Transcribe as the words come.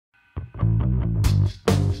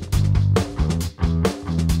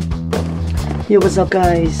Yo, what's up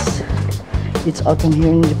guys? It's autumn here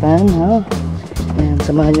in Japan, huh? And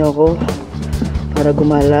samahan niyo ako para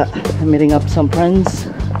gumala, meeting up some friends,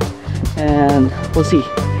 and we'll see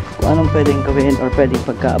kung anong pwedeng gawin or pwedeng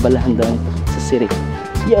pagkaabalahan doon sa city.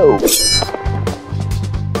 Yo!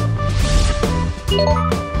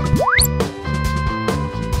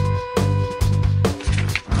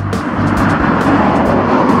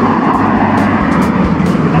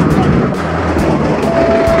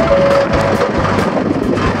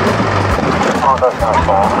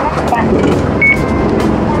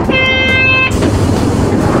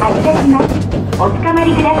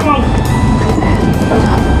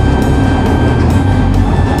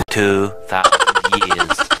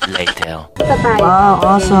 Years later. Wow,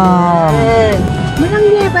 awesome! Walang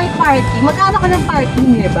nearby party. Magkano ka ng party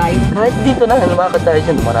nearby? Kahit dito na, lumakad tayo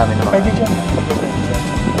dyan. Marami naman. Pwede dyan.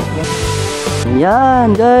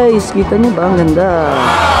 Yan guys, kita nyo ba? Ang ganda.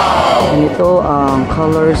 And ito ang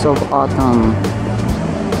colors of autumn.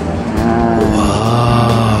 Yan.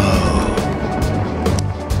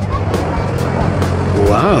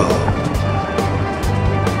 Wow.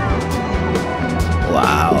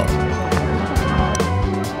 Wow.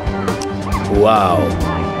 Wow.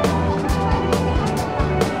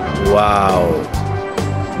 Wow.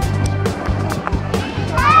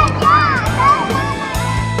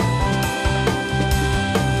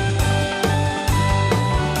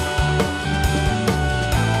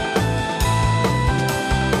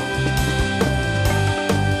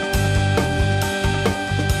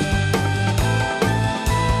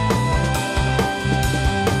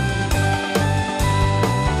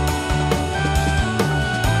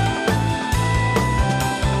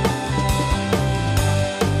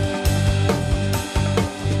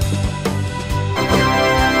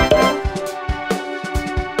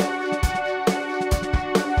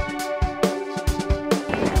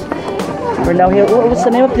 We're now here. What's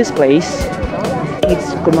the name of this place?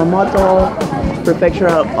 It's Kumamoto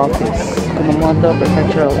Prefectural Office. Kumamoto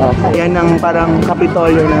Prefectural Office. Yan ang parang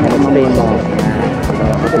kapitolyo ng Kumamoto.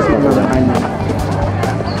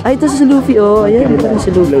 Ay, ito si Luffy, oh. Ayan, ito rin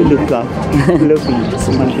si Luffy. Luffy.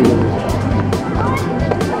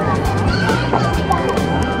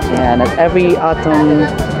 Yan, at every autumn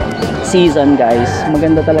season, guys,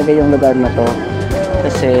 maganda talaga yung lugar na to.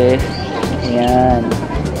 Kasi, ayan,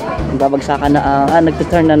 babagsakan na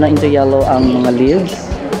nagtuturn na into yellow ang mga leaves.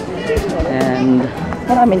 And,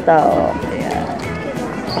 maraming tao. Ayan.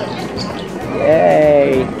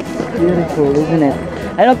 Yay! Beautiful, isn't it?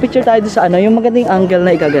 Ayun, picture tayo doon sa yung magandang angle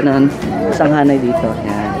na ikaganon. Isang hanay dito.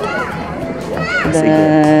 Yan.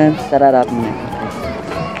 Then, tararap niya.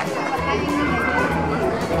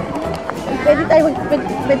 Pwede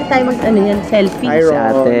tayo mag ano yan, selfie. Hi, si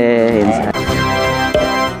ate.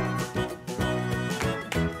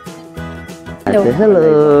 Hello. Ate,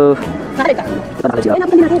 hello. Nakali ka.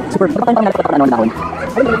 Super. Ito yung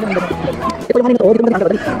kanina to.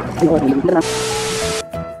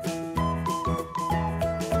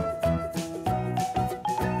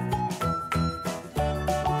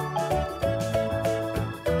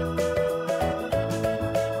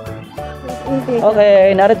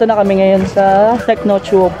 Okay, narito na kami ngayon sa Techno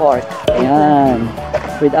Chuo Park. Ayan.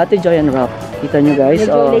 With Ate Joy and Rob. Kita nyo guys.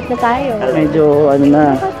 Medyo late na tayo. Medyo ano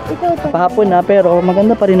na. Pahapon na pero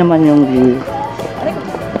maganda pa rin naman yung view.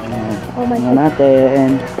 Oh my God.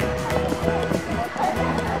 Natin.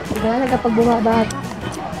 Gana kapag bumaba.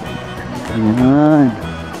 Ayan.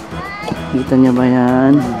 Kita nyo ba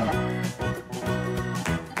yan?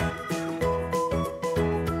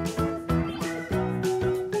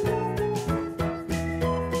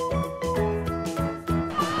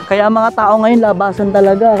 Kaya mga tao ngayon labasan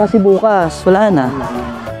talaga kasi bukas wala na.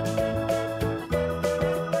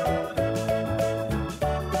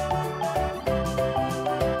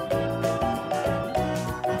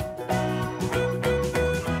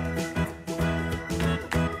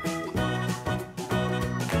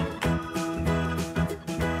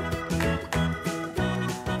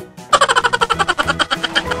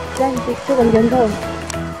 Yan, picture ang ganda.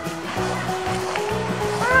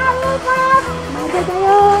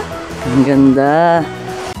 Ang ganda.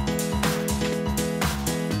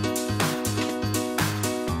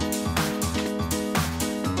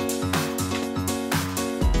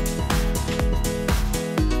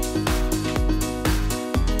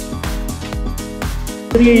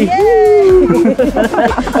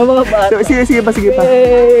 Ang mga bata. Sige pa.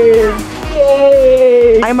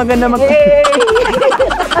 Yay! Ay, maganda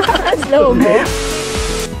Slow mo.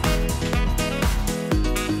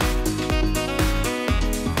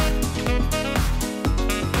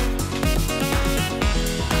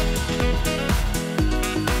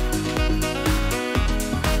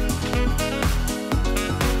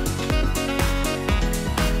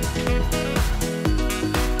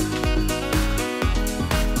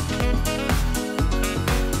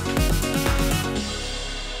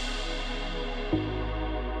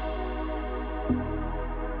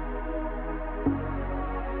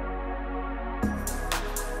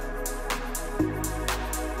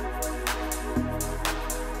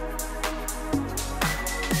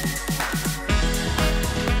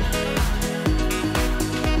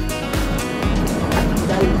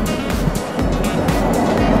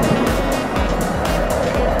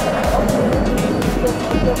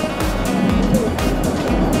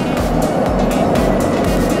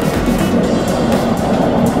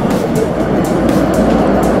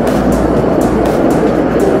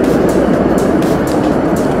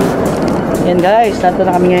 guys, nato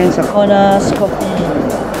na kami ngayon sa Kona's Coffee.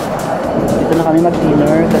 Dito na kami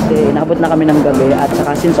mag-dinner kasi inabot na kami ng gabi. At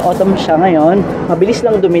saka since autumn siya ngayon, mabilis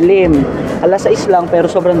lang dumilim. Alas 6 lang pero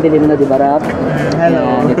sobrang dilim na, di ba Rap? Hello.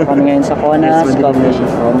 Ayan, dito kami ngayon sa Kona's Yes, madilim Coffee.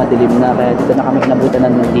 So, madilim na kaya dito na kami inabutan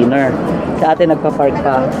ng dinner. Si ate nagpa-park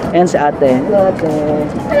pa. Ayan si ate. Hello ate.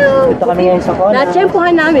 Dito kami ngayon sa Kona's.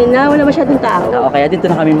 Na-tsempuhan namin na wala masyadong tao. Kaya dito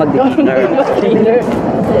na kami mag-dinner.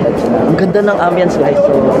 Ang ganda ng ambience guys.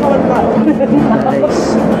 So,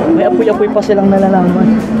 guys, may apoy-apoy pa silang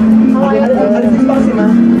nalalaman. Alis pa kasi ma.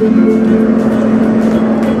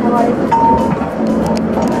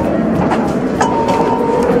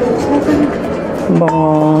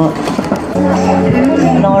 Bango.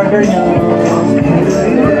 Anong order nyo?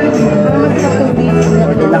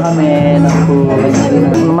 Order na kami ng food.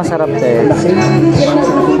 Ano masarap te? Laki.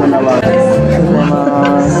 Manawa. Laki.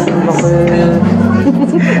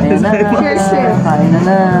 Ayan na. Kain na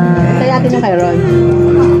na. Kaya atin yung meron.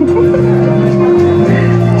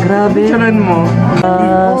 Grabe. Charan mo.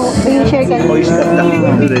 Yung share ka. Voice cut lang.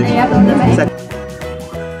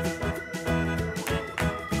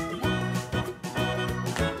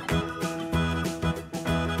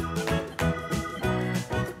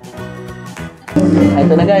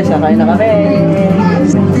 Ito na guys, kakain na kami.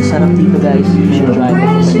 Sarap dito guys. You should try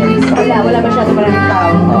it. Wala masyadong maraming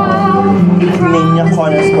tao. Name niya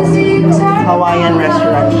Kona's Coffee. Hawaiian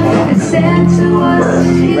restaurant siya.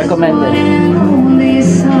 Recommended.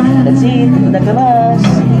 That's it. Nagkamas.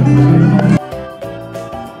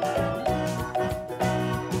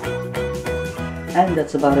 And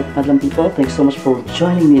that's about it, madam people. Thanks so much for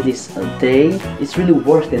joining me this day. It's really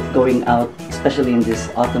worth it going out, especially in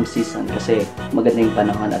this autumn season kasi maganda yung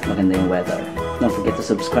panahon at maganda yung weather. Don't forget to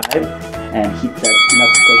subscribe and hit that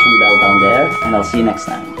notification bell down there, and I'll see you next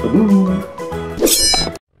time. Bye-bye!